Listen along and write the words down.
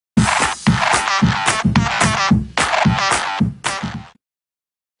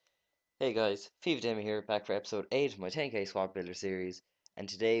Hey guys, Fifa Demi here, back for episode 8 of my 10k squad builder series, and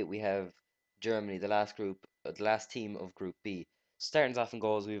today we have Germany, the last team of Group B. Starting us off in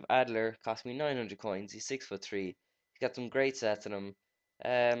goals, we have Adler, cost me 900 coins, he's 6'3", he's got some great stats in him.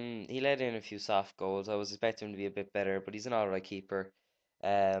 He let in a few soft goals, I was expecting him to be a bit better, but he's an alright keeper.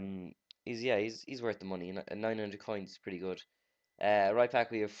 Um, he's worth the money, 900 coins is pretty good. Right back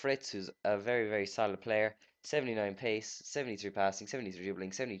we have Fritz, who's a very solid player. 79 pace, 73 passing, 73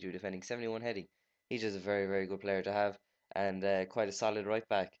 dribbling, 72 defending, 71 heading. He's just a very good player to have, and quite a solid right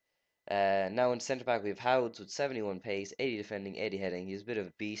back. Now in centre back we have Howds with 71 pace, 80 defending, 80 heading. He's a bit of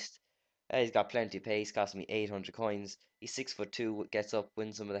a beast. He's got plenty of pace, cost me 800 coins. He's 6'2", gets up,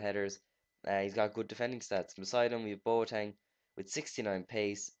 wins some of the headers. He's got good defending stats. Beside him we have Boateng with 69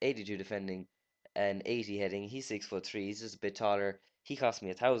 pace, 82 defending, and 80 heading. He's 6'3". He's just a bit taller. He cost me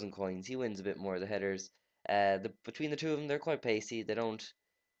 1,000 coins. He wins a bit more of the headers. Between the two of them, they're quite pacey. They don't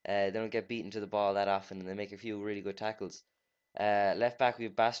get beaten to the ball that often, and they make a few really good tackles. Left back we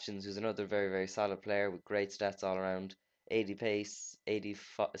have Bastions, who's another very solid player with great stats all around. 80 pace,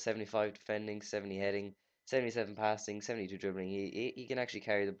 75 defending, 70 heading, 77 passing, 72 dribbling. He can actually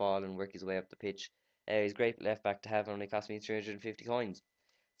carry the ball and work his way up the pitch. He's a great left back to have, and only cost me 350 coins.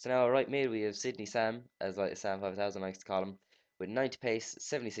 So now right mid we have Sydney Sam, as like Sam 5000 likes to call him, with 90 pace,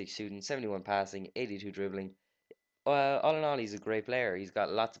 76 shooting, 71 passing, 82 dribbling. All in all, he's a great player. He's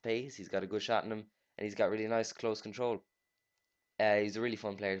got lots of pace, he's got a good shot in him, and he's got really nice close control. He's a really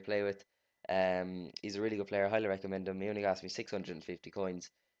fun player to play with. He's a really good player. I highly recommend him. He only cost me 650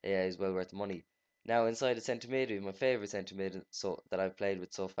 coins. Yeah, he's well worth the money. Now inside the centre mid, we have my favourite centre mid that I've played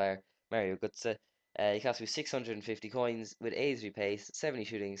with so far, Mario Götze. He cost me 650 coins with 83 pace, 70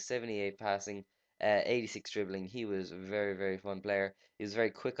 shooting, 78 passing, 86 dribbling. He was a very fun player. He was very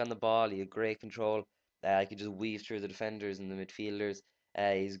quick on the ball. He had great control. He could just weave through the defenders and the midfielders.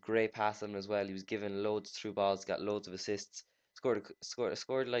 He's great passing as well. He was given loads through balls, got loads of assists.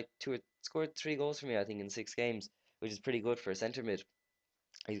 Scored like scored 3 goals for me, I think, in 6 games, which is pretty good for a centre mid.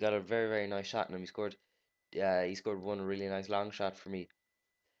 He's got a very nice shot in him. He scored one really nice long shot for me,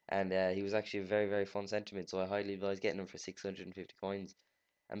 and he was actually a very fun centre mid. So I highly advise getting him for 650 coins.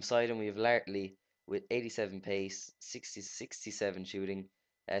 And beside him we have Lartley with 87 pace, 67 shooting,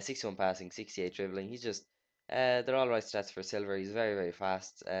 61 passing, 68 dribbling. They're all right stats for silver. He's very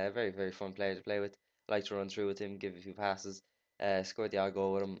fast, very fun player to play with. I like to run through with him, give a few passes, scored the odd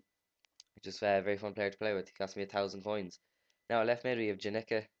goal with him. Just a very fun player to play with. He cost me 1,000 coins. Now left mid we have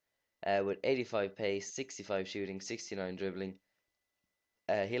Janika with 85 pace, 65 shooting, 69 dribbling.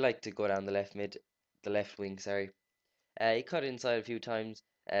 He liked to go down the left wing, sorry. He cut inside a few times,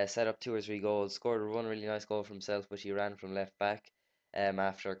 set up 2 or 3 goals, scored one really nice goal for himself, which he ran from left back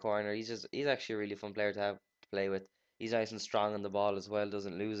after a corner. He's actually a really fun player to play with. He's nice and strong on the ball as well,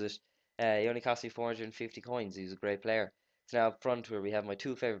 doesn't lose it. He only cost me 450 coins. He's a great player. So now up front where we have my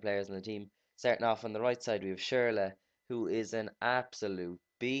two favourite players on the team. Starting off on the right side, we have Shirley, who is an absolute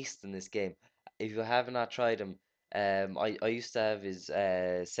beast in this game. If you have not tried him, I used to have his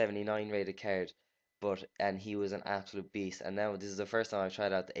 79 rated card, and he was an absolute beast. And now this is the first time I've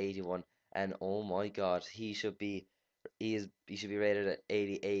tried out the 81, and oh my God, he should be rated at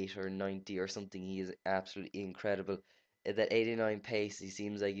 88 or 90 or something. He is absolutely incredible. At that 89 pace, he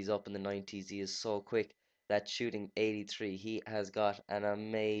seems like he's up in the 90s. He is so quick. That shooting 83, he has got an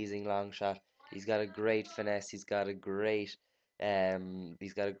amazing long shot. He's got a great finesse. He's got a great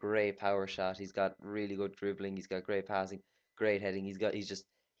power shot. He's got really good dribbling. He's got great passing, great heading.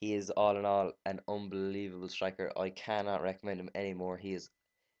 He is all in all an unbelievable striker. I cannot recommend him anymore. He is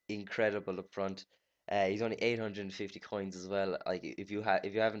incredible up front. He's only 850 coins as well. Like if you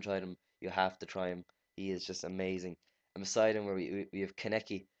haven't tried him, you have to try him. He is just amazing. And beside him, where we have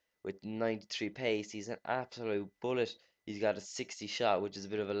Kaneki with 93 pace. He's an absolute bullet. He's got a 60 shot, which is a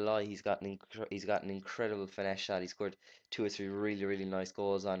bit of a lie. He's got an incredible finesse shot. He scored 2 or 3 really nice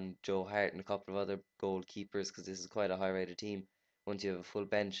goals on Joe Hart and a couple of other goalkeepers because this is quite a high rated team. Once you have a full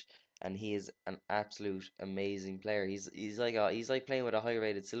bench, and he is an absolute amazing player. He's like playing with a high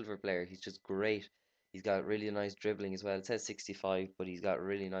rated silver player. He's just great. He's got really nice dribbling as well. It says 65, but he's got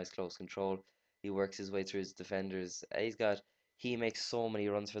really nice close control. He works his way through his defenders. He makes so many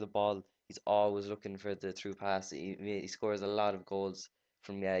runs for the ball. He's always looking for the through pass. He scores a lot of goals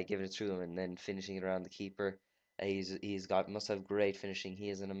from giving it through him and then finishing it around the keeper. He's got must have great finishing. He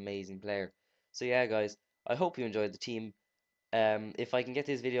is an amazing player. So yeah, guys, I hope you enjoyed the team. If I can get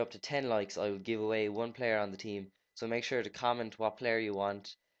this video up to 10 likes, I will give away one player on the team. So make sure to comment what player you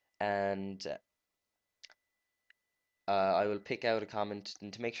want, and I will pick out a comment.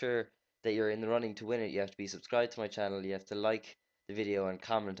 And to make sure that you're in the running to win it, you have to be subscribed to my channel. You have to like the video and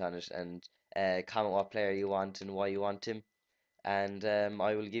comment on it, and comment what player you want and why you want him, and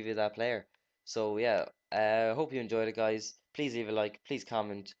I will give you that player. So yeah, hope you enjoyed it, guys. Please leave a like, please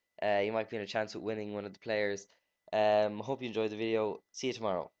comment. You might be in a chance of winning one of the players. Hope you enjoyed the video. See you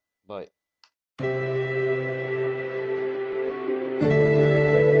tomorrow. Bye.